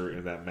Leicester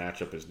in that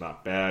matchup is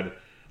not bad.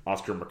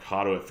 Oscar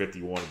Mercado at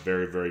 51,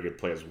 very, very good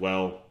play as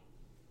well.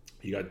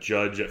 You got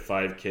Judge at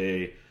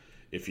 5K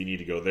if you need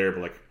to go there.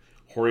 But like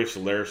Jorge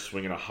Soler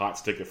swinging a hot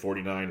stick at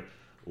 49.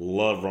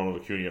 Love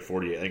Ronald Acuna at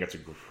 48. I think that's a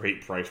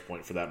great price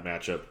point for that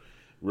matchup.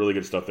 Really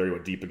good stuff there. He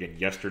went deep again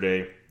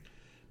yesterday.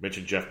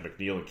 Mentioned Jeff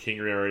McNeil and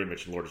Kingery already.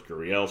 Mentioned Lourdes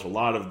Gurriel. So a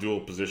lot of dual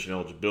position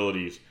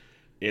eligibilities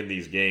in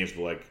these games.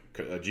 But like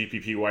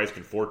GPP-wise,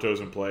 Conforto's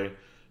in play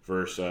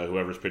versus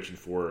whoever's pitching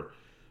for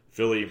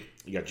Philly.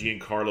 You got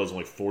Giancarlo's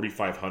only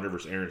 4,500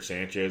 versus Aaron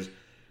Sanchez.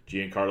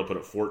 Giancarlo put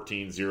up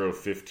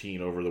 14-0-15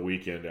 over the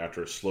weekend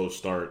after a slow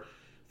start.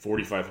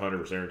 4,500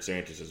 versus Aaron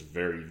Sanchez is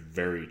very,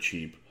 very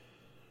cheap.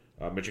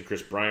 I mentioned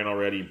Chris Bryant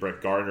already.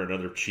 Brett Gardner,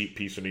 another cheap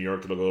piece of New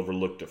York that'll go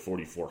overlooked at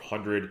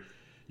 4,400.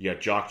 You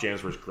got Jock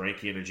Jams versus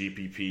Greinke in a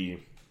GPP.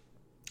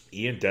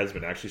 Ian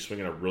Desmond actually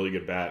swinging a really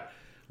good bat.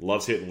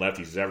 Loves hitting lefties.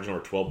 He's averaging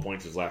over 12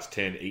 points his last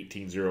 10,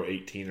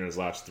 18-0-18 in his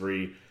last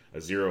 3, a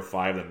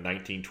 0-5, then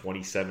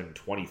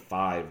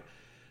 19-27-25.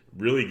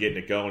 Really getting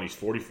it going. He's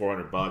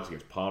 $4,400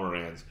 against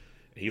Pomeranz.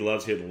 He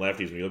loves hitting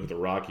lefties. When you look at the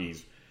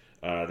Rockies,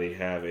 they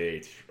have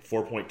a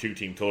 4.2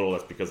 team total.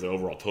 That's because the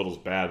overall total is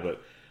bad,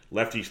 but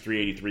lefties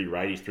 383,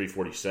 righties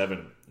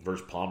 347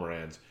 versus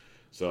Pomeranz.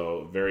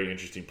 So very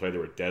interesting play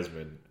there with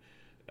Desmond.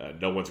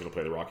 No one's going to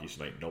play the Rockies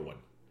tonight. No one.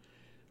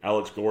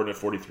 Alex Gordon at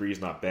 43 is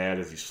not bad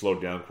as he's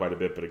slowed down quite a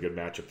bit, but a good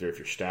matchup there if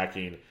you're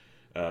stacking.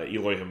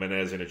 Eloy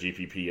Jimenez in a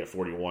GPP at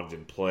 41 is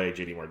in play.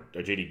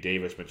 JD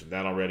Davis, mentioned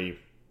that already.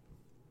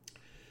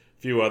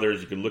 A few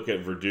others. You could look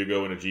at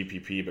Verdugo in a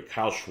GPP, but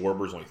Kyle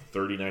Schwarber's only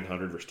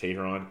 3,900 versus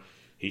Teheran.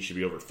 He should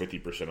be over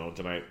 50% owned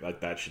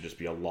tonight. That should just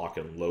be a lock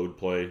and load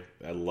play.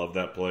 I love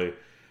that play.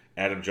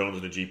 Adam Jones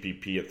in a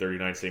GPP at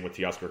 39. Same with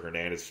Teoscar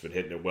Hernandez. Has been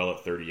hitting it well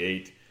at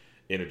 38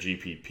 in a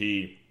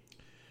GPP.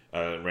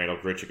 Randall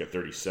Grichuk at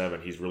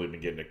 37. He's really been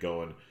getting it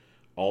going.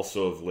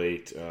 Also of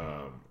late,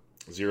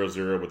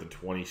 0-0 with a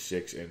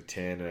 26 and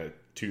 10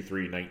 at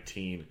 2-3,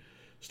 19.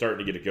 Starting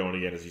to get it going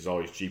again as he's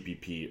always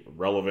GPP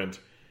relevant.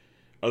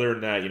 Other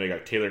than that, you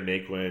got Taylor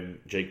Naquin,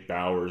 Jake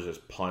Bowers as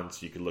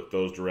punts. You could look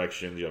those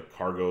directions. You have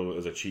Cargo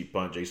as a cheap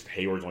punt. Jason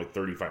Hayward's only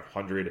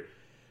 3,500.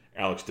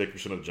 Alex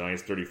Dickerson of the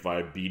Giants,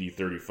 35. Beatty,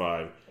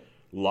 35.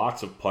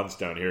 Lots of punts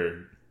down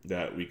here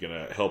that we can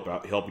help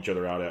each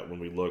other out at when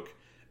we look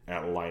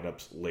at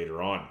lineups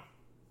later on.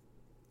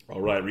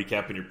 All right,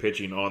 recapping your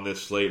pitching on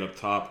this slate. Up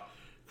top,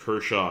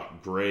 Kershaw,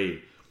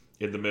 Gray.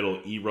 In the middle,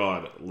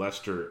 Erod,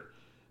 Lester,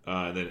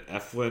 and then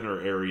Eflin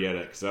or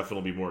Arrieta, because Eflin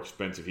will be more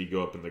expensive. He'd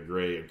go up in the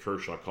Gray and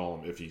Kershaw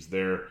column if he's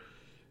there.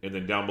 And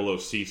then down below,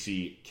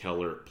 CC,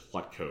 Keller,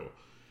 Plutko.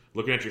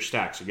 Looking at your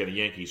stacks, again, the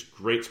Yankees,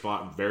 great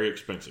spot, very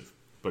expensive,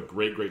 but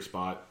great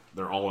spot.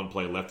 They're all in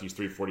play. Lefties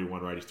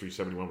 341, righties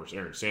 371 versus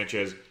Aaron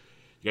Sanchez.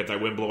 You got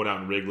that wind blowing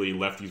out in Wrigley,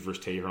 lefties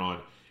versus Teheran,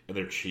 and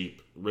they're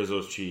cheap.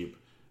 Rizzo's cheap.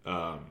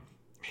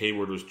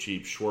 Hayward was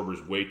cheap.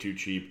 Schwarber's way too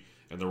cheap.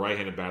 And the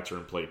right-handed bats are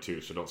in play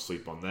too, so don't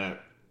sleep on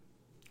that.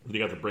 Then you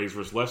got the Braves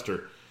versus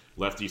Leicester.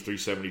 Lefties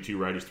 372,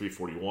 righties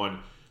 341.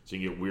 So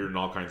you can get weird in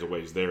all kinds of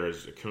ways there.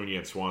 As Acuna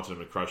and Swanson have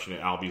been crushing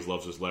it. Albies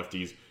loves his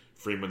lefties.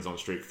 Freeman's on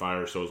straight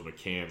fire, so is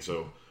McCann.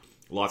 So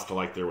lots to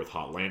like there with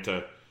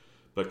Hotlanta.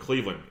 But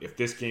Cleveland, if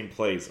this game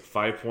plays,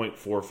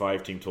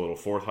 5.45 team total,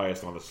 fourth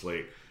highest on the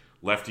slate.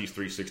 Lefties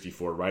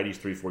 364, righties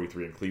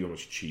 343, and Cleveland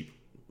was cheap,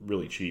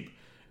 really cheap.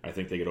 I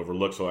think they get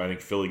overlooked, so I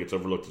think Philly gets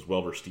overlooked as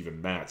well versus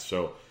Steven Matz.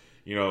 So,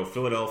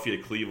 Philadelphia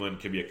to Cleveland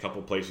can be a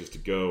couple places to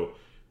go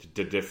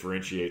to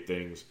differentiate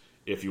things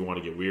if you want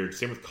to get weird.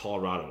 Same with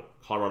Colorado.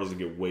 Colorado's going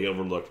to get way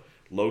overlooked.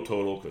 Low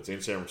total because it's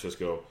in San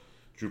Francisco.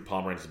 Drew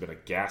Pomeranz has been a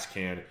gas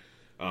can.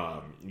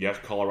 Yes,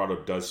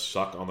 Colorado does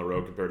suck on the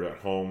road compared to at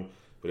home,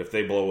 but if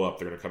they blow up,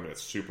 they're going to come in at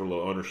super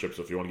low ownership.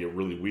 So if you want to get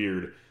really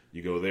weird,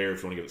 you go there.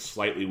 If you want to get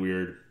slightly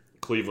weird,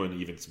 Cleveland,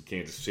 even some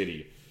Kansas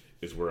City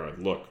is where I'd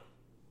look.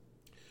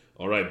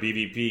 All right,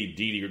 BVP,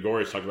 Didi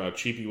Gregorius talked about how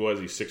cheap he was.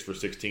 He's 6 for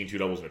 16, 2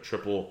 doubles and a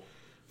triple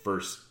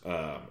versus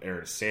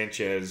Aaron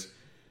Sanchez.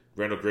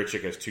 Randall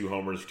Grichuk has 2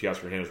 homers.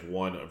 Teoscar Hernandez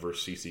 1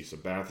 versus CC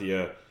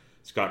Sabathia.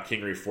 Scott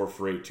Kingery 4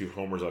 for 8, 2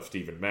 homers off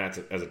Steven Matz.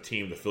 As a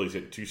team, the Phillies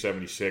hit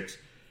 276,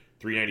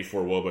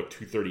 394 WOBA,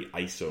 230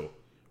 ISO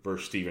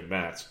versus Steven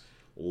Matz.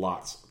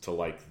 Lots to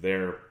like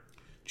there.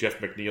 Jeff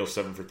McNeil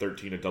 7 for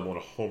 13, a double and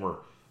a homer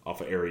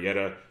off of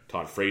Arrieta.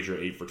 Todd Frazier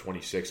 8 for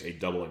 26, a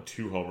double and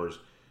 2 homers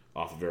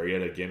off of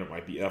Arrieta. Again, it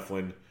might be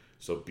Eflin,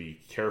 so be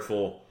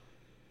careful.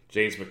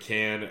 James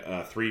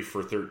McCann, 3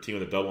 for 13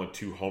 with a double and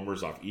 2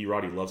 homers off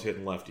Erod. He loves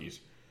hitting lefties.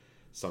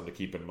 Something to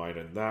keep in mind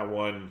in that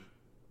one.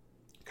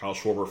 Kyle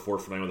Schwarber, 4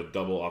 for 9 with a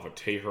double off of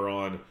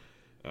Teheran.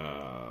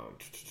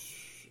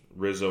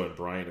 Rizzo and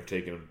Bryant have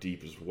taken him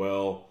deep as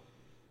well.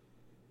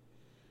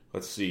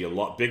 Let's see,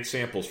 big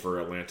samples for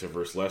Atlanta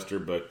versus Leicester,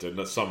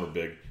 but some are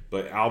big.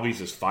 But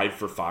Albies is 5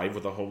 for 5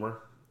 with a homer.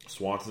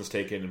 Swanson's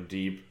taken him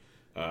deep.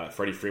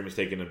 Freddie Freeman's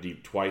taken him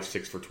deep twice,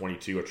 6 for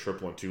 22, a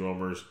triple and 2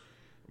 homers.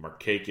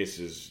 Markakis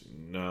is,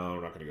 no,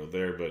 we're not going to go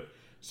there, but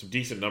some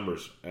decent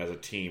numbers as a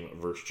team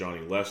versus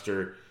Johnny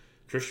Lester.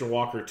 Christian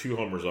Walker, 2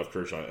 homers off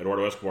Kershaw.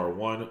 Eduardo Escobar,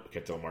 1.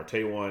 Ketel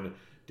Marte, 1.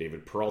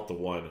 David Peralta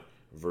won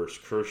versus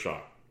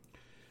Kershaw.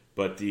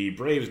 But the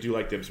Braves do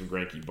like them some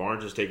Greinke.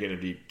 Barnes has taken him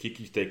deep.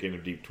 Kiki's taken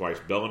him deep twice.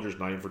 Bellinger's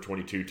 9 for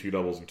 22, 2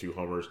 doubles and 2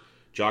 homers.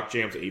 Jock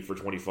Jam's 8 for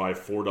 25,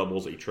 4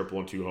 doubles, a triple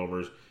and 2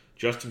 homers.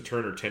 Justin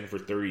Turner 10 for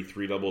 30,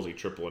 3 doubles, a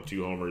triple and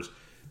 2 homers.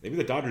 Maybe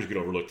the Dodgers get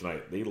overlooked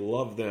tonight. They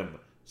love them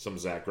some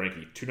Zach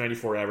Greinke.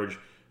 294 average,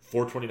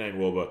 429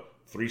 WOBA,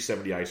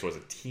 370 ISO as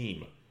a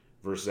team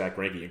versus Zach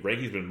Greinke. And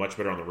Greinke's been much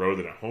better on the road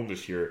than at home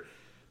this year.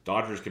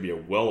 Dodgers could be a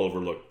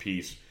well-overlooked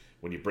piece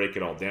when you break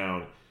it all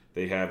down.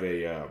 They have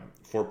a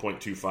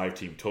 4.25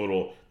 team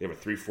total. They have a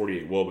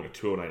 348 WOBA and a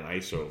 209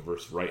 ISO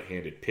versus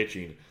right-handed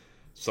pitching.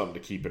 Something to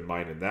keep in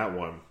mind in that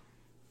one.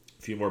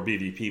 A few more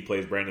BVP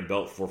plays. Brandon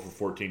Belt, 4 for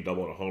 14,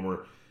 double and a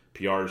homer.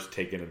 PR's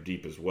taking him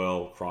deep as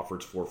well.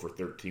 Crawford's 4 for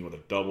 13 with a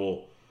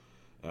double.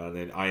 And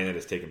then Iannette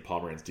has taken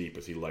Pomeranz deep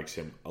as he likes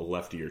him a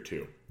lefty or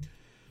two.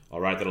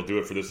 All right, that'll do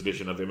it for this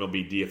edition of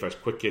MLB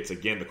DFS Quick Hits.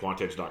 Again,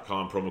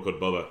 thequantedge.com, promo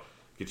code Bubba.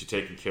 Get you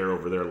taken care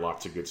over there.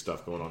 Lots of good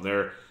stuff going on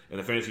there. And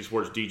the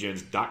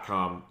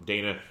FantasySportsDgens.com,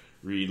 Dana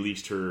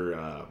released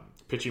her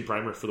pitching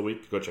primer for the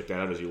week. Go check that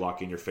out as you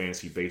lock in your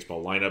fantasy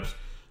baseball lineups.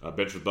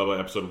 Bench with Bubba,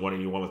 episode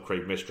 181 with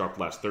Craig Mish dropped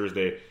last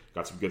Thursday.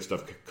 Got some good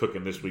stuff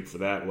cooking this week for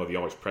that. We'll have the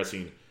Always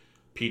Pressing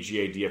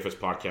PGA DFS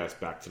podcast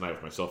back tonight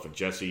with myself and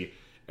Jesse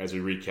as we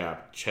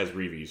recap Ches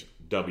Reeves'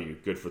 W,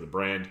 good for the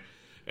brand,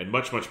 and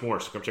much, much more.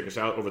 So come check us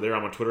out over there.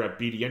 I'm on Twitter at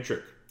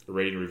BDentric. A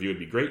rating and review would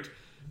be great.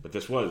 But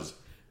this was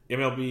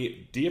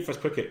MLB DFS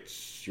Quick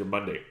Hits, your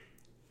Monday,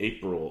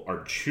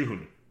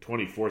 June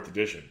 24th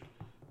edition.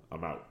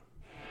 I'm out.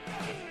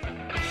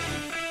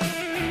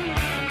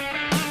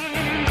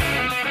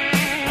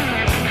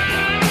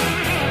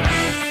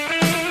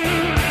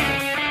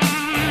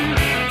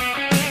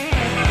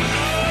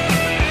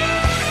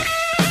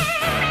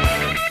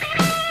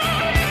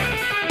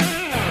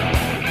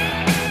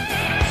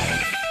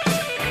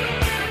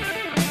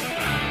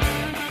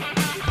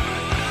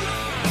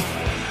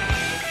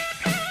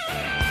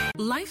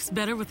 Life's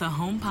better with a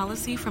home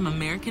policy from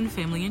American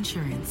Family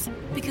Insurance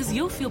because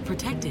you'll feel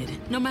protected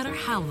no matter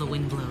how the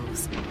wind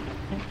blows.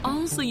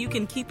 All so you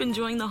can keep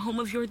enjoying the home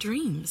of your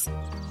dreams.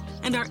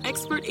 And our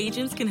expert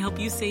agents can help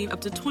you save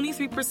up to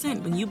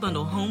 23% when you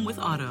bundle home with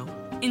auto.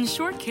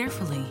 Insure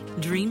carefully,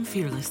 dream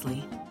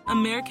fearlessly.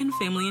 American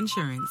Family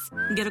Insurance.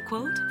 Get a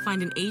quote?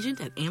 Find an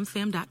agent at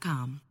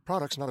amfam.com.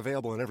 Products not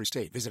available in every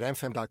state. Visit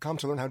amfam.com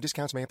to learn how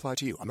discounts may apply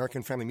to you.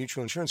 American Family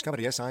Mutual Insurance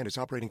Company, SI, and its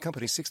operating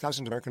company,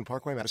 6000 American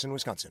Parkway, Madison,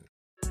 Wisconsin.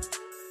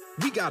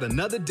 We got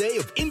another day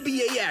of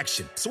NBA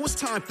action, so it's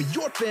time for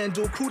your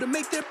FanDuel crew to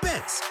make their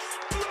bets.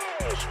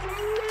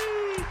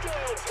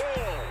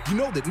 You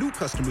know that new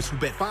customers who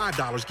bet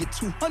 $5 get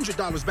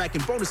 $200 back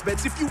in bonus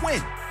bets if you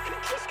win.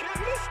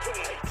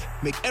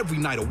 Make every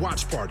night a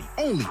watch party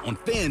only on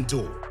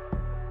FanDuel.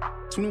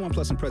 21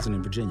 plus and present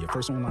in Virginia.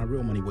 First online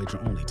real money wager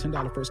only.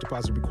 $10 first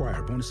deposit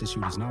required. Bonus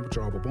issued is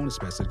non-withdrawable bonus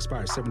bets that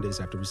expires 7 days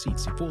after receipt.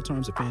 See full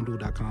terms at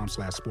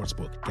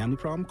FanDuel.com/sportsbook. Gambling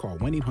problem? Call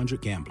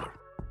 1-800-GAMBLER.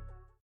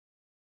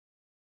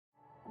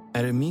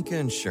 At Amica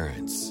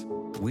Insurance,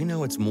 we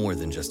know it's more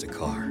than just a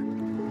car.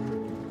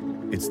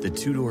 It's the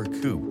two-door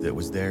coupe that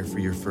was there for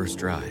your first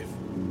drive.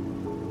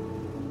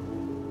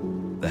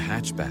 The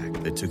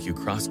hatchback that took you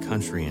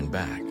cross-country and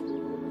back.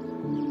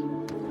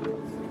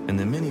 And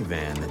the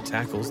minivan that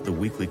tackles the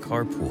weekly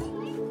carpool.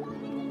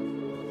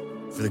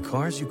 For the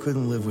cars you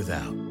couldn't live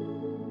without,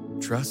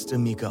 trust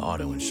Amica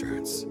Auto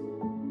Insurance.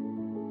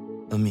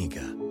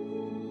 Amica.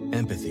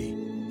 Empathy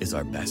is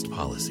our best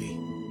policy.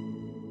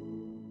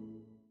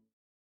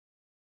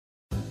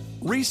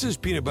 Reese's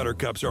Peanut Butter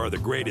Cups are the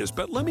greatest,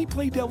 but let me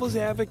play devil's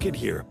advocate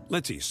here.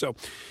 Let's see. So,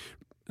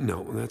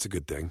 no, that's a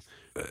good thing.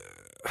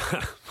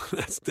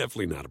 That's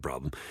definitely not a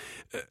problem.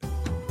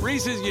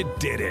 Reese's, you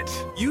did it.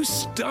 You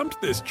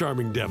stumped this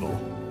charming devil.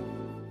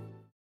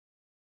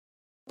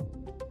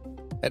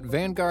 At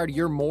Vanguard,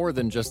 you're more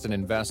than just an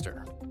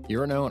investor.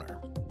 You're an owner.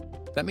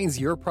 That means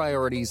your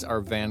priorities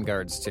are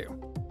Vanguard's too.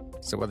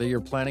 So whether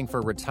you're planning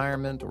for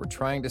retirement or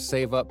trying to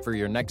save up for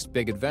your next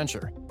big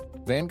adventure,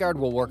 Vanguard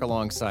will work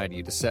alongside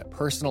you to set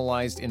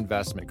personalized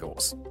investment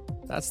goals.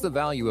 That's the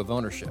value of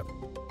ownership.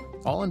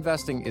 All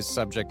investing is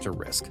subject to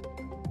risk.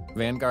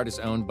 Vanguard is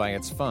owned by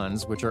its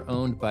funds, which are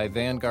owned by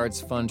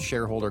Vanguard's fund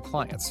shareholder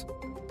clients.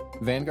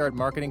 Vanguard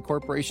Marketing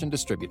Corporation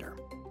Distributor.